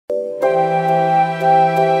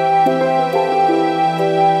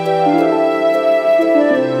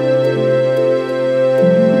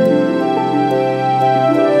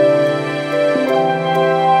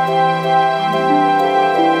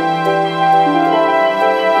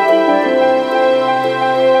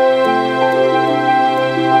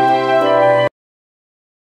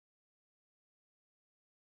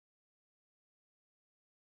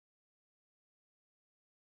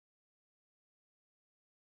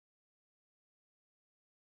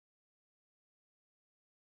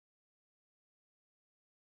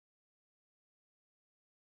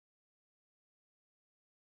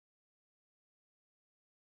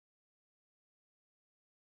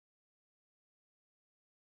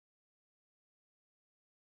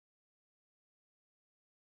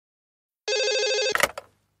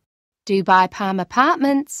Dubai Palm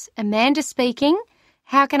Apartments. Amanda speaking.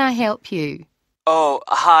 How can I help you? Oh,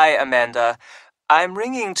 hi, Amanda. I'm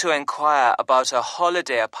ringing to inquire about a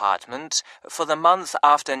holiday apartment for the month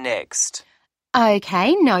after next.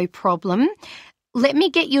 Okay, no problem. Let me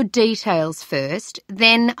get your details first,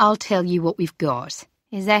 then I'll tell you what we've got.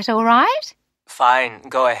 Is that all right? Fine,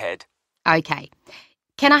 go ahead. Okay.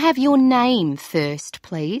 Can I have your name first,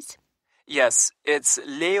 please? Yes, it's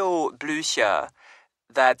Leo Blücher.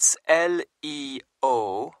 That's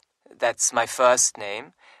Leo. That's my first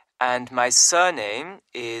name. And my surname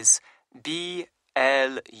is Blucher.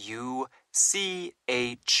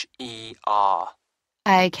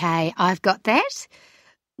 Okay, I've got that.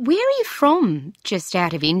 Where are you from, just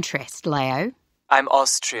out of interest, Leo? I'm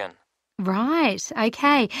Austrian. Right,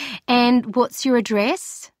 okay. And what's your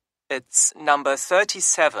address? It's number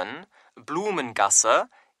 37, Blumengasse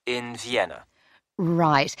in Vienna.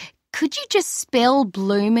 Right. Could you just spell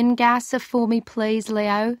Blumengasse for me, please,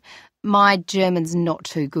 Leo? My German's not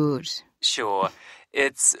too good. Sure.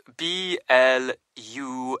 It's Blumengasse.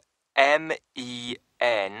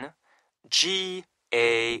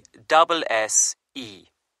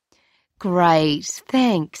 Great,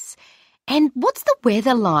 thanks. And what's the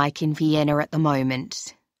weather like in Vienna at the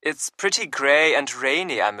moment? It's pretty grey and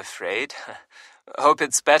rainy, I'm afraid. Hope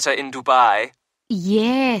it's better in Dubai.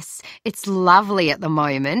 Yes, it's lovely at the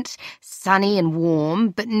moment. Sunny and warm,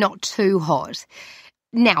 but not too hot.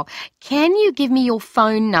 Now, can you give me your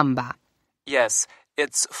phone number? Yes,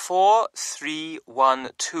 it's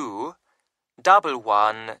 4312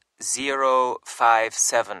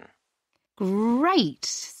 11057. Great.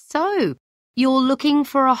 So, you're looking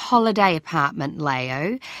for a holiday apartment,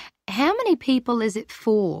 Leo. How many people is it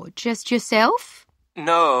for? Just yourself?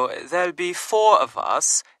 No, there'll be 4 of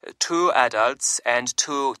us, 2 adults and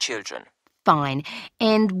 2 children. Fine.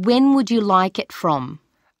 And when would you like it from?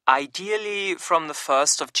 Ideally from the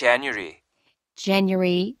 1st of January.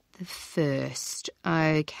 January the 1st.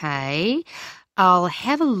 Okay. I'll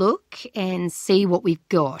have a look and see what we've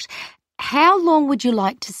got. How long would you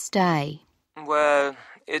like to stay? Well,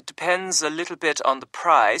 it depends a little bit on the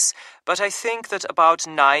price, but I think that about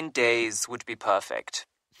 9 days would be perfect.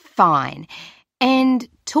 Fine. And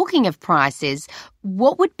talking of prices,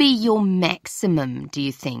 what would be your maximum, do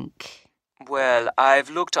you think? Well, I've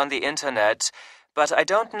looked on the internet, but I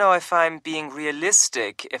don't know if I'm being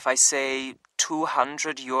realistic if I say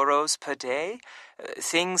 200 euros per day.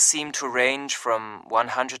 Things seem to range from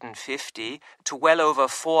 150 to well over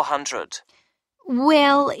 400.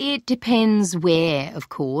 Well, it depends where, of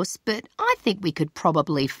course, but I think we could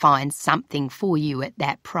probably find something for you at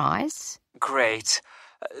that price. Great.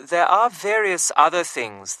 There are various other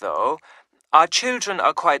things, though. Our children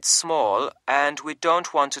are quite small, and we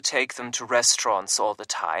don't want to take them to restaurants all the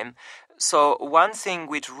time. So one thing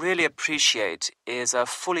we'd really appreciate is a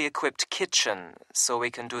fully equipped kitchen so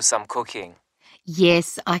we can do some cooking.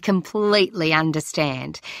 Yes, I completely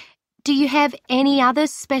understand. Do you have any other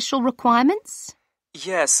special requirements?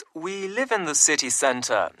 Yes, we live in the city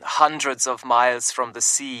centre, hundreds of miles from the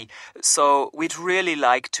sea, so we'd really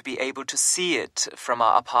like to be able to see it from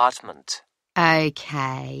our apartment.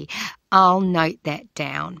 Okay, I'll note that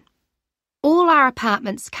down. All our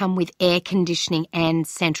apartments come with air conditioning and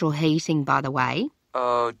central heating, by the way.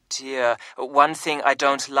 Oh dear, one thing I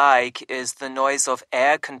don't like is the noise of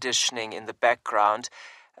air conditioning in the background.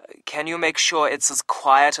 Can you make sure it's as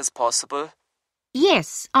quiet as possible?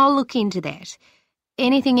 Yes, I'll look into that.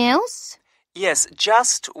 Anything else? Yes,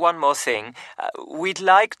 just one more thing. We'd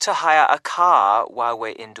like to hire a car while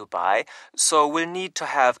we're in Dubai, so we'll need to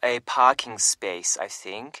have a parking space, I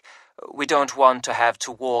think. We don't want to have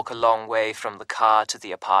to walk a long way from the car to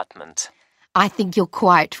the apartment. I think you're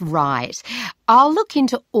quite right. I'll look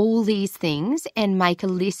into all these things and make a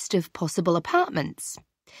list of possible apartments.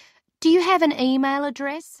 Do you have an email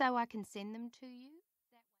address so I can send them to you?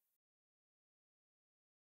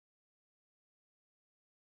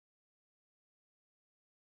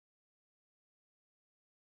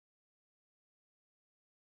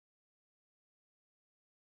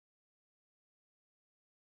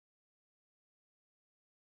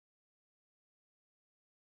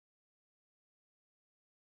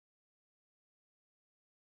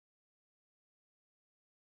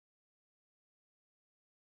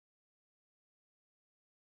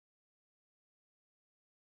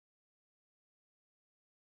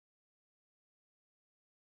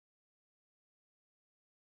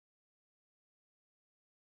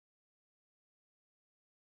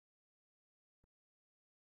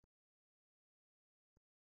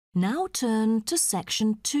 Now turn to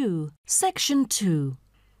Section 2. Section 2.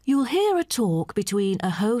 You'll hear a talk between a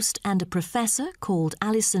host and a professor called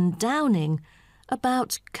Alison Downing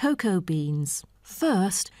about cocoa beans.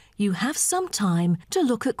 First, you have some time to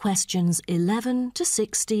look at questions 11 to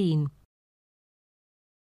 16.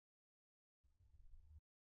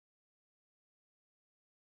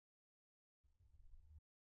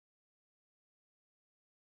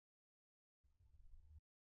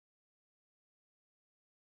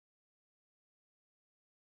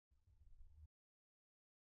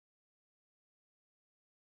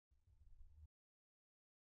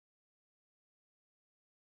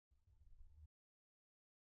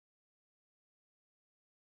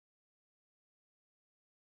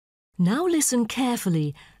 Now listen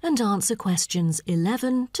carefully and answer questions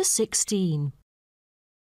 11 to 16.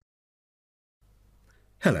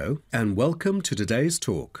 Hello and welcome to today's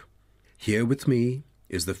talk. Here with me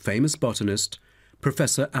is the famous botanist,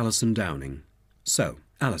 Professor Alison Downing. So,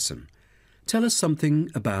 Alison, tell us something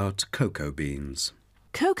about cocoa beans.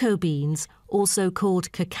 Cocoa beans, also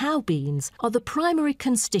called cacao beans, are the primary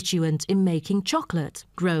constituent in making chocolate,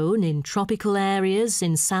 grown in tropical areas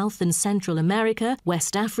in South and Central America,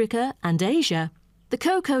 West Africa and Asia. The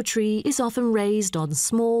cocoa tree is often raised on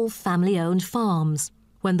small family-owned farms.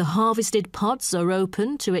 When the harvested pods are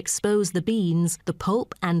opened to expose the beans, the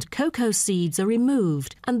pulp and cocoa seeds are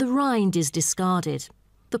removed and the rind is discarded.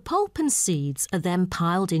 The pulp and seeds are then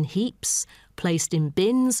piled in heaps, placed in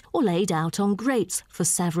bins or laid out on grates for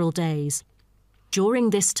several days.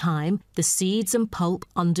 During this time, the seeds and pulp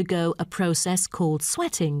undergo a process called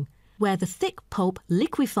sweating, where the thick pulp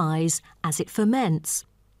liquefies as it ferments.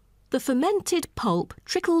 The fermented pulp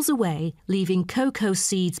trickles away, leaving cocoa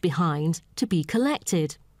seeds behind to be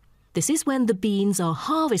collected. This is when the beans are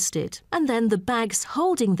harvested, and then the bags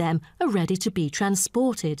holding them are ready to be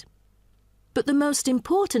transported. But the most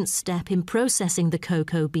important step in processing the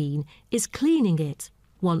cocoa bean is cleaning it.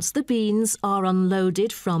 Once the beans are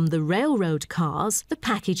unloaded from the railroad cars, the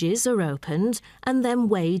packages are opened and then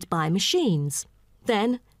weighed by machines.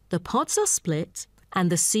 Then the pods are split and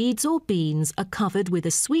the seeds or beans are covered with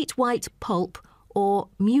a sweet white pulp or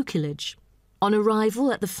mucilage. On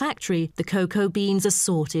arrival at the factory, the cocoa beans are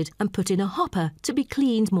sorted and put in a hopper to be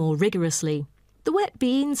cleaned more rigorously. The wet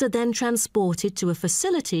beans are then transported to a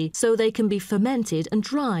facility so they can be fermented and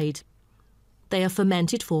dried. They are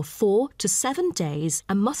fermented for 4 to 7 days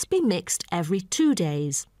and must be mixed every 2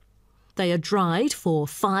 days. They are dried for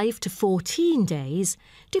 5 to 14 days,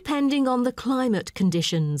 depending on the climate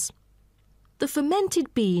conditions. The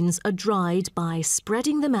fermented beans are dried by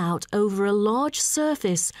spreading them out over a large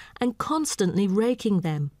surface and constantly raking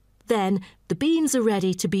them. Then the beans are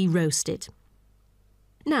ready to be roasted.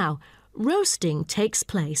 Now, roasting takes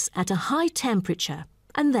place at a high temperature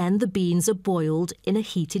and then the beans are boiled in a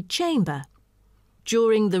heated chamber.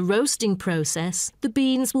 During the roasting process, the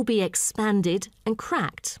beans will be expanded and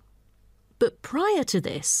cracked. But prior to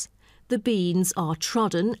this, the beans are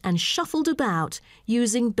trodden and shuffled about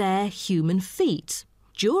using bare human feet.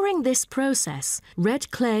 During this process,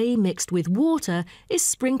 red clay mixed with water is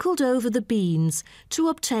sprinkled over the beans to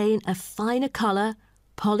obtain a finer colour,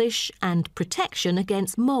 polish and protection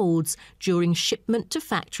against moulds during shipment to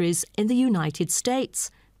factories in the United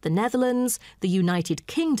States, the Netherlands, the United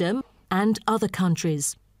Kingdom and other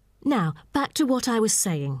countries. Now, back to what I was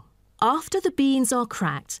saying. After the beans are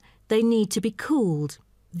cracked, they need to be cooled.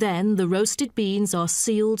 Then the roasted beans are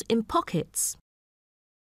sealed in pockets.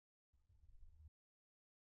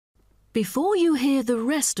 Before you hear the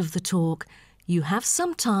rest of the talk, you have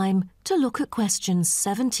some time to look at questions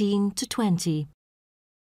 17 to 20.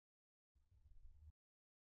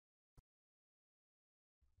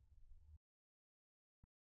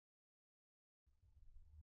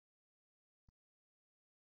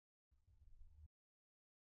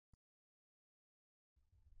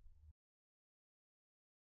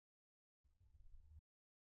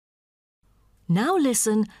 Now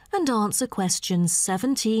listen and answer questions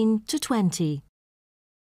 17 to 20.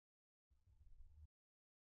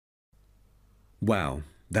 Wow,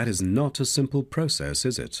 that is not a simple process,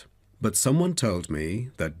 is it? But someone told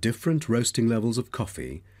me that different roasting levels of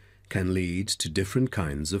coffee can lead to different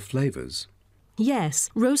kinds of flavours. Yes,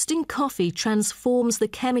 roasting coffee transforms the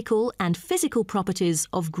chemical and physical properties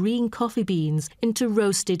of green coffee beans into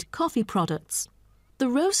roasted coffee products. The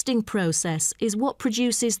roasting process is what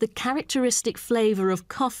produces the characteristic flavour of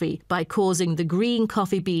coffee by causing the green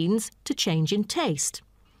coffee beans to change in taste.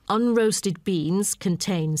 Unroasted beans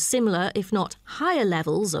contain similar, if not higher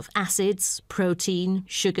levels of acids, protein,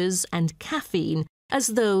 sugars and caffeine as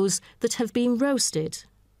those that have been roasted,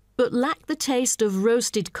 but lack the taste of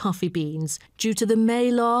roasted coffee beans due to the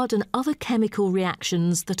Maillard and other chemical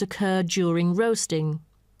reactions that occur during roasting.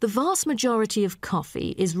 The vast majority of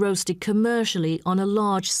coffee is roasted commercially on a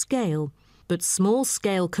large scale, but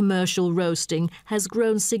small-scale commercial roasting has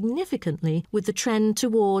grown significantly with the trend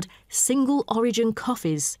toward single-origin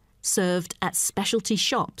coffees served at specialty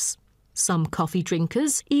shops. Some coffee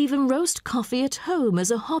drinkers even roast coffee at home as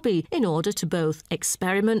a hobby in order to both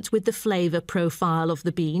experiment with the flavour profile of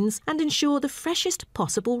the beans and ensure the freshest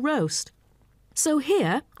possible roast. So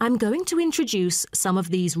here, I'm going to introduce some of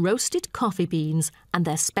these roasted coffee beans and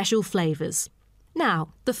their special flavours.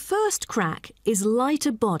 Now, the first crack is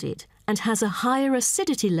lighter bodied and has a higher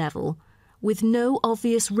acidity level with no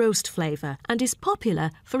obvious roast flavour and is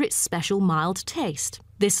popular for its special mild taste.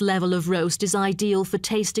 This level of roast is ideal for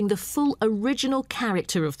tasting the full original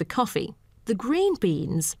character of the coffee. The green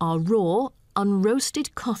beans are raw,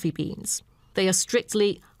 unroasted coffee beans. They are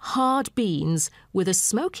strictly hard beans with a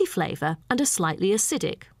smoky flavour and are slightly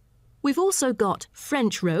acidic. We've also got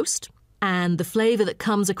French roast, and the flavour that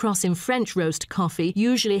comes across in French roast coffee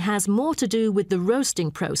usually has more to do with the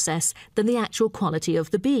roasting process than the actual quality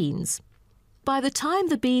of the beans. By the time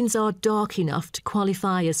the beans are dark enough to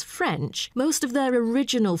qualify as French, most of their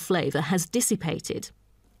original flavour has dissipated.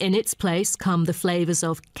 In its place come the flavours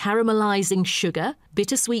of caramelising sugar,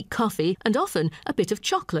 bittersweet coffee, and often a bit of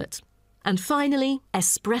chocolate. And finally,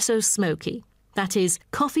 espresso smoky. That is,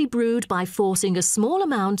 coffee brewed by forcing a small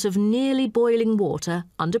amount of nearly boiling water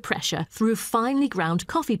under pressure through finely ground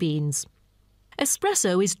coffee beans.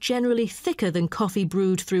 Espresso is generally thicker than coffee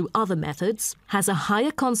brewed through other methods, has a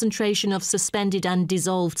higher concentration of suspended and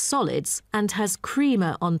dissolved solids, and has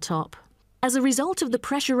creamer on top. As a result of the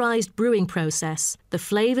pressurised brewing process, the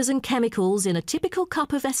flavours and chemicals in a typical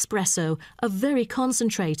cup of espresso are very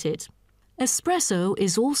concentrated. Espresso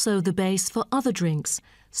is also the base for other drinks,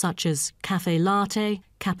 such as cafe latte,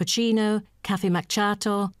 cappuccino, cafe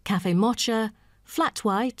macchiato, cafe mocha, flat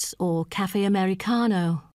white or cafe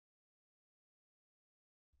americano.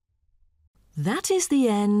 That is the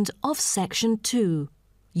end of section 2.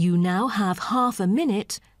 You now have half a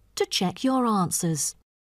minute to check your answers.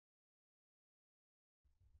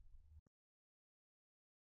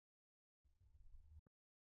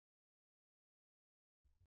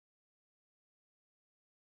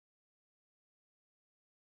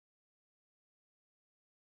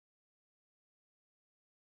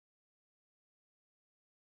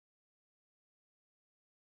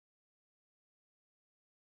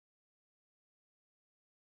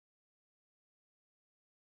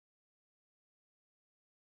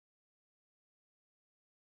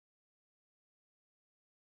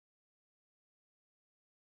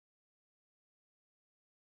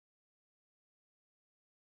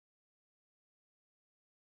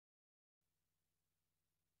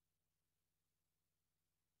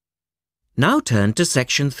 Now turn to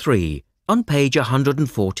section 3 on page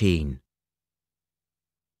 114.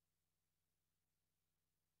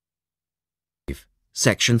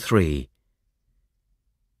 Section 3.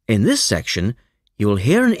 In this section, you will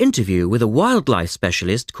hear an interview with a wildlife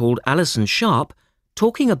specialist called Alison Sharp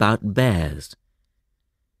talking about bears.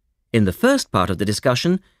 In the first part of the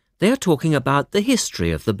discussion, they are talking about the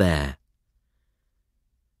history of the bear.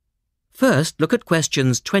 First, look at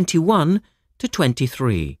questions 21 to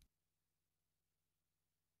 23.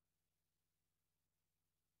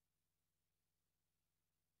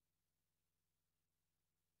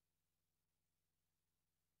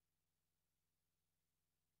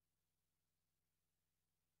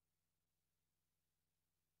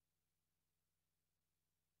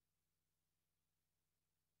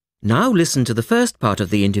 Now listen to the first part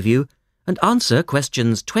of the interview and answer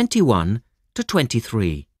questions 21 to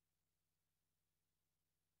 23.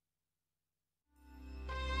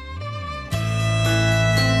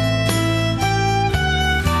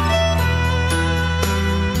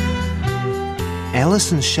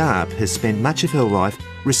 Alison Sharp has spent much of her life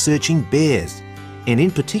researching bears, and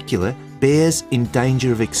in particular, bears in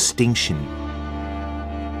danger of extinction.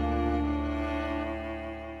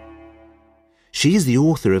 She is the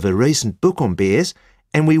author of a recent book on bears,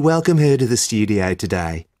 and we welcome her to the studio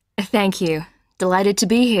today. Thank you. Delighted to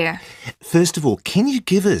be here. First of all, can you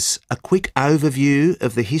give us a quick overview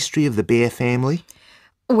of the history of the bear family?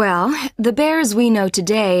 Well, the bears we know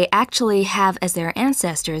today actually have as their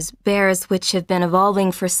ancestors bears which have been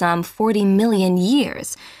evolving for some 40 million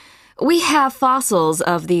years. We have fossils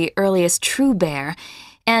of the earliest true bear,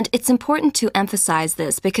 and it's important to emphasize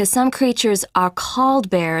this because some creatures are called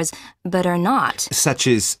bears but are not. Such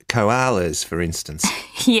as koalas, for instance.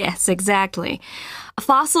 Yes, exactly.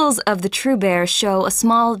 Fossils of the true bear show a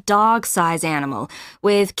small dog-size animal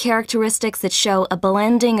with characteristics that show a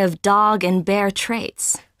blending of dog and bear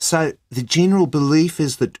traits. So the general belief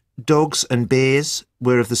is that dogs and bears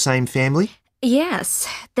were of the same family? Yes,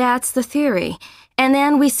 that's the theory. And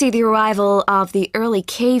then we see the arrival of the early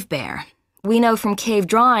cave bear. We know from cave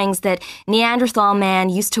drawings that Neanderthal man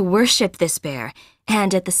used to worship this bear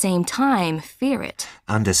and at the same time fear it.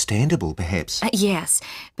 Understandable, perhaps. Yes,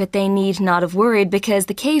 but they need not have worried because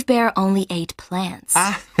the cave bear only ate plants.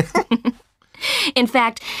 In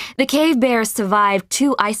fact, the cave bear survived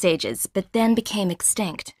 2 ice ages, but then became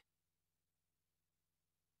extinct.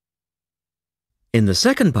 In the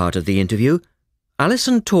second part of the interview,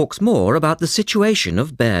 Alison talks more about the situation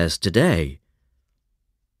of bears today.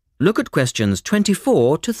 Look at questions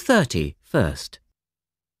 24 to 30 first.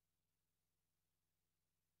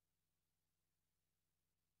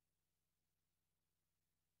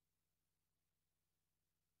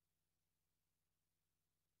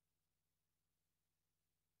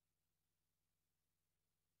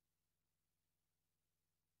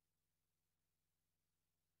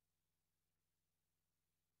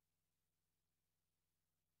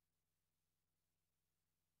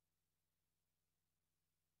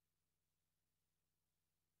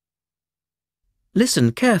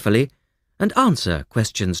 Listen carefully and answer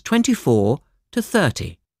questions 24 to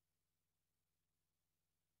 30.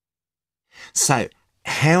 So,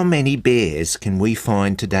 how many bears can we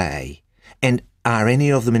find today? And are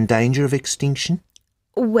any of them in danger of extinction?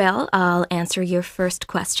 Well, I'll answer your first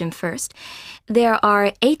question first. There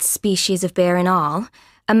are 8 species of bear in all,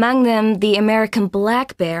 among them the American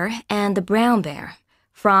black bear and the brown bear,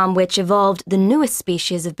 from which evolved the newest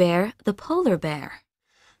species of bear, the polar bear.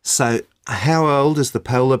 So, how old is the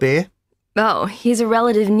polar bear? Oh, he's a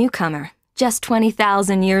relative newcomer, just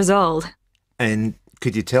 20,000 years old. And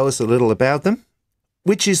could you tell us a little about them?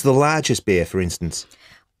 Which is the largest bear, for instance?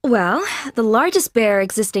 Well, the largest bear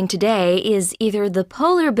existing today is either the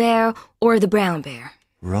polar bear or the brown bear.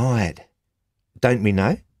 Right. Don't we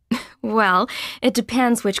know? Well, it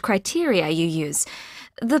depends which criteria you use.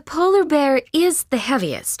 The polar bear is the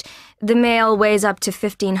heaviest. The male weighs up to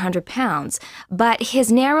 1,500 pounds, but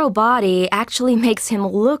his narrow body actually makes him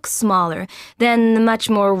look smaller than the much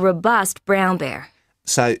more robust brown bear.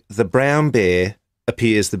 So, the brown bear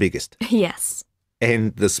appears the biggest. Yes.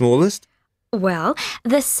 And the smallest? Well,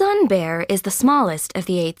 the sun bear is the smallest of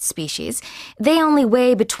the 8 species. They only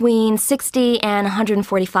weigh between 60 and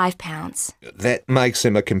 145 pounds. That makes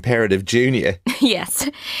him a comparative junior. Yes.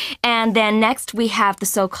 And then next we have the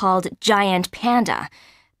so-called giant panda.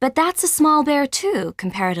 But that's a small bear too,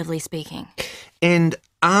 comparatively speaking. And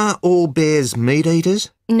are all bears meat eaters?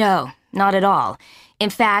 No, not at all. In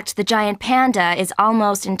fact, the giant panda is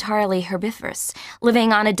almost entirely herbivorous,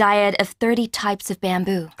 living on a diet of 30 types of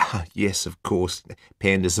bamboo. Ah, yes, of course.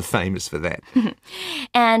 Pandas are famous for that.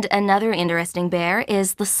 And another interesting bear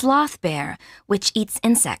is the sloth bear, which eats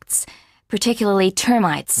insects, particularly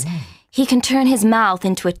termites. He can turn his mouth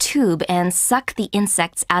into a tube and suck the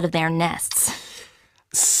insects out of their nests.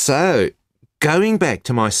 So, going back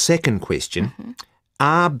to my second question,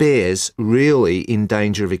 are bears really in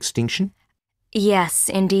danger of extinction? Yes,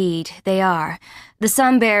 indeed, they are. The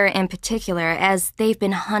sun bear in particular, as they've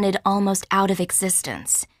been hunted almost out of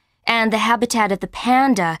existence. And the habitat of the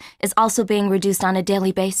panda is also being reduced on a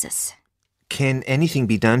daily basis. Can anything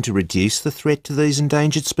be done to reduce the threat to these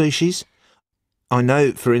endangered species? I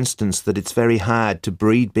know, for instance, that it's very hard to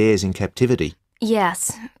breed bears in captivity.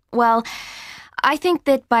 Yes. Well, I think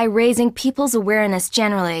that by raising people's awareness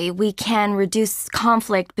generally, we can reduce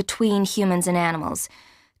conflict between humans and animals.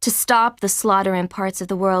 To stop the slaughter in parts of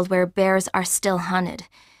the world where bears are still hunted,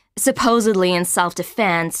 supposedly in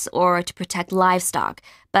self-defense or to protect livestock,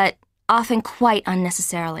 but often quite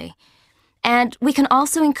unnecessarily. And we can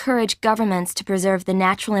also encourage governments to preserve the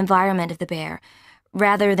natural environment of the bear,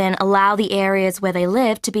 rather than allow the areas where they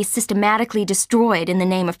live to be systematically destroyed in the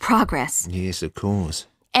name of progress. Yes, of course.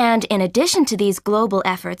 And in addition to these global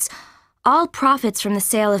efforts, all profits from the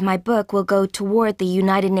sale of my book will go toward the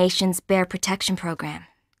United Nations Bear Protection Program.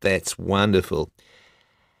 That's wonderful.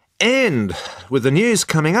 And with the news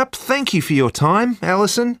coming up, thank you for your time,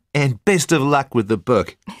 Alison, and best of luck with the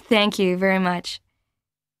book. Thank you very much.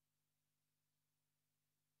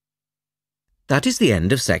 That is the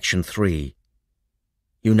end of section 3.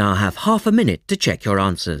 You now have half a minute to check your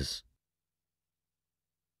answers.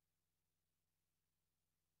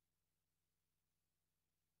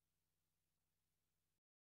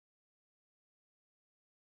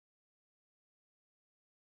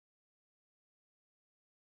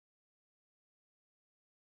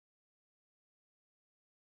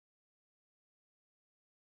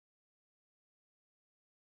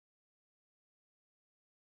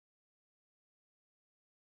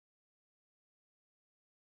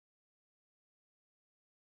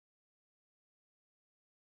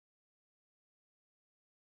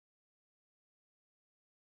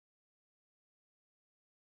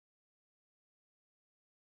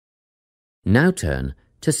 Now turn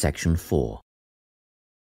to Section 4.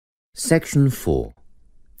 Section 4.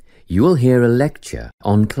 You will hear a lecture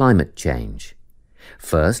on climate change.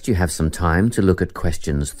 First, you have some time to look at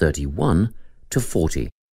questions 31 to 40.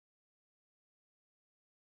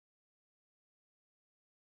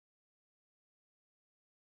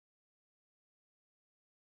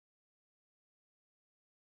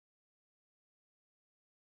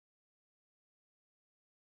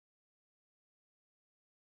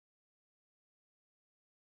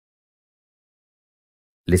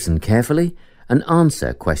 Listen carefully and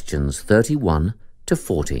answer questions 31 to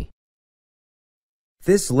 40.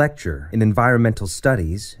 This lecture in environmental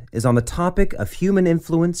studies is on the topic of human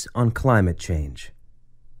influence on climate change.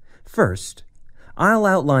 First, I'll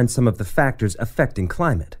outline some of the factors affecting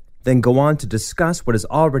climate, then go on to discuss what has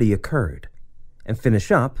already occurred, and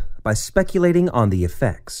finish up by speculating on the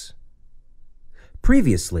effects.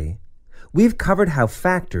 Previously, we've covered how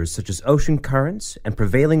factors such as ocean currents and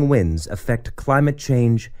prevailing winds affect climate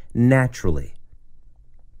change naturally.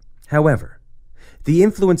 However, the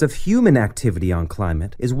influence of human activity on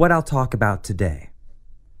climate is what I'll talk about today.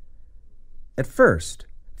 At first,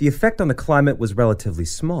 the effect on the climate was relatively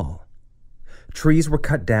small. Trees were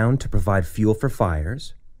cut down to provide fuel for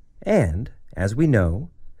fires, and, as we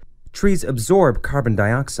know, trees absorb carbon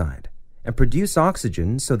dioxide and produce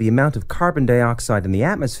oxygen, so the amount of carbon dioxide in the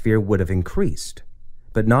atmosphere would have increased,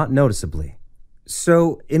 but not noticeably.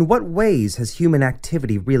 So, in what ways has human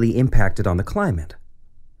activity really impacted on the climate?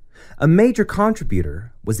 A major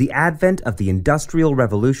contributor was the advent of the Industrial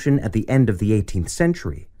Revolution at the end of the 18th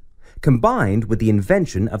century, combined with the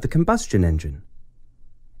invention of the combustion engine.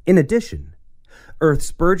 In addition,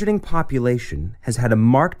 Earth's burgeoning population has had a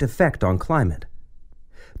marked effect on climate.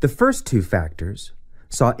 The first two factors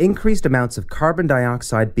saw increased amounts of carbon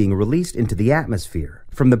dioxide being released into the atmosphere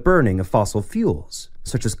from the burning of fossil fuels,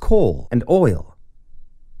 such as coal and oil.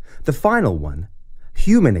 The final one,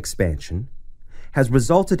 human expansion, has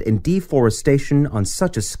resulted in deforestation on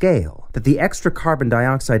such a scale that the extra carbon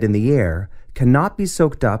dioxide in the air cannot be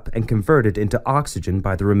soaked up and converted into oxygen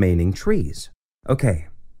by the remaining trees. Okay,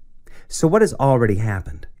 so what has already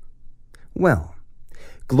happened? Well,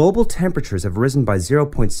 global temperatures have risen by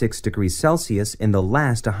 0.6 degrees Celsius in the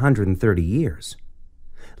last 130 years.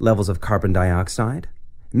 Levels of carbon dioxide,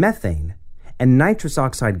 methane, and nitrous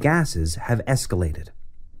oxide gases have escalated.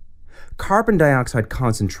 Carbon dioxide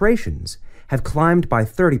concentrations have climbed by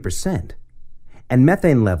 30%, and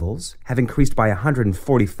methane levels have increased by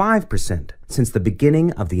 145% since the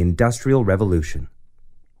beginning of the Industrial Revolution.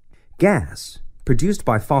 Gas, produced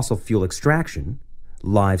by fossil fuel extraction,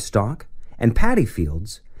 livestock, and paddy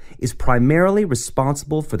fields, is primarily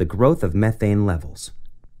responsible for the growth of methane levels.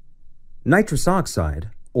 Nitrous oxide,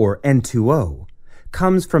 or N2O,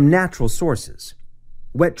 comes from natural sources,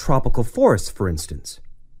 wet tropical forests, for instance.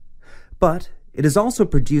 But it is also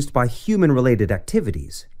produced by human-related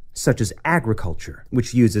activities, such as agriculture,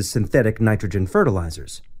 which uses synthetic nitrogen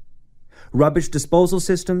fertilizers, rubbish disposal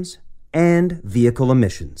systems, and vehicle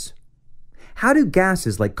emissions. How do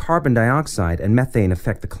gases like carbon dioxide and methane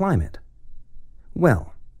affect the climate?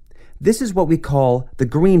 Well, this is what we call the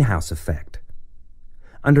greenhouse effect.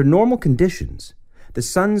 Under normal conditions, the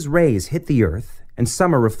sun's rays hit the Earth and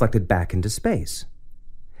some are reflected back into space.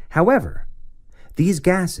 However, these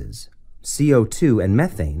gases, CO2 and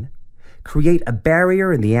methane, create a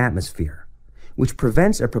barrier in the atmosphere, which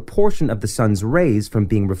prevents a proportion of the sun's rays from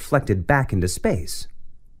being reflected back into space.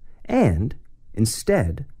 And,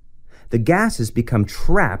 instead, the gases become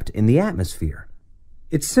trapped in the atmosphere.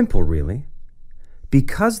 It's simple, really.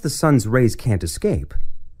 Because the sun's rays can't escape,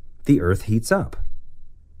 the Earth heats up.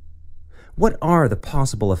 What are the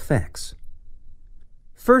possible effects?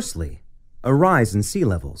 Firstly, a rise in sea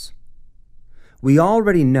levels. We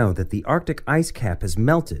already know that the Arctic ice cap has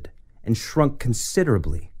melted and shrunk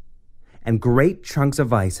considerably, and great chunks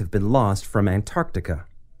of ice have been lost from Antarctica.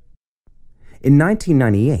 In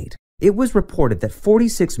 1998, it was reported that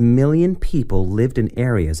 46 million people lived in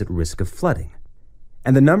areas at risk of flooding,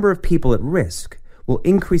 and the number of people at risk will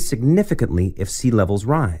increase significantly if sea levels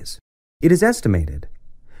rise. It is estimated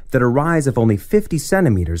that a rise of only 50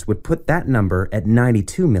 centimeters would put that number at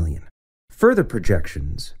 92 million. Further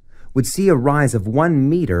projections would see a rise of 1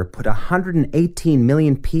 meter put 118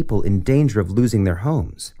 million people in danger of losing their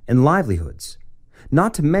homes and livelihoods,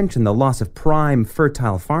 not to mention the loss of prime,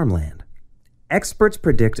 fertile farmland. Experts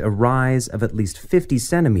predict a rise of at least 50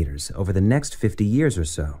 centimeters over the next 50 years or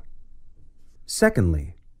so.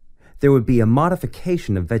 Secondly, there would be a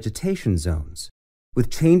modification of vegetation zones, with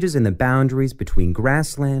changes in the boundaries between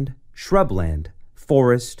grassland, shrubland,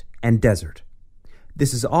 forest, and desert.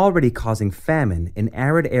 This is already causing famine in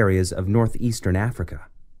arid areas of northeastern Africa,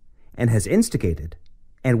 and has instigated,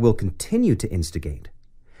 and will continue to instigate,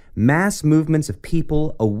 mass movements of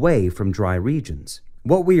people away from dry regions.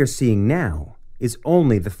 What we are seeing now is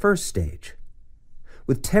only the first stage,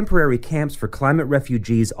 with temporary camps for climate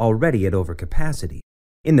refugees already at overcapacity.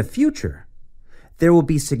 In the future, there will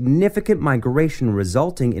be significant migration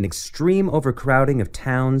resulting in extreme overcrowding of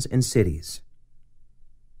towns and cities.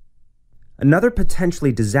 Another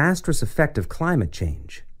potentially disastrous effect of climate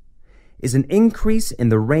change is an increase in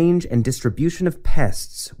the range and distribution of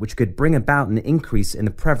pests, which could bring about an increase in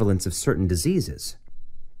the prevalence of certain diseases.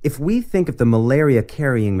 If we think of the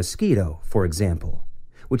malaria-carrying mosquito, for example,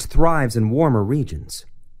 which thrives in warmer regions,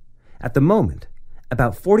 at the moment,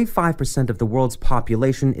 about 45% of the world's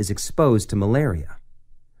population is exposed to malaria.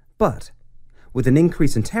 But, with an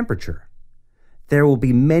increase in temperature, there will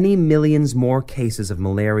be many millions more cases of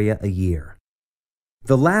malaria a year.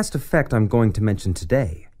 The last effect I'm going to mention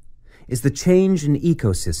today is the change in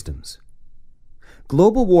ecosystems.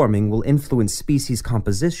 Global warming will influence species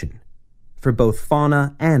composition for both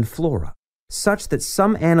fauna and flora, such that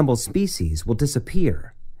some animal species will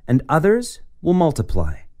disappear and others will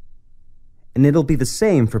multiply. And it'll be the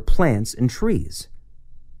same for plants and trees.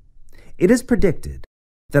 It is predicted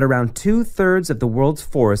that around 2/3 of the world's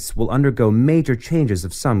forests will undergo major changes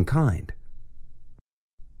of some kind.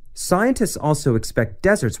 Scientists also expect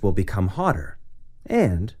deserts will become hotter,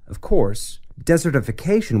 and, of course,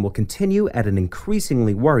 desertification will continue at an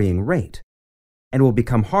increasingly worrying rate, and will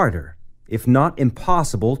become harder, if not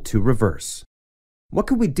impossible, to reverse. What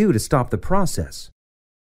could we do to stop the process?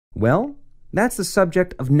 Well, that's the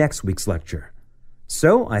subject of next week's lecture.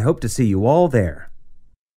 So I hope to see you all there.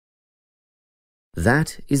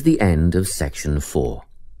 That is the end of section 4.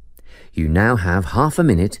 You now have half a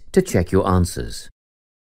minute to check your answers.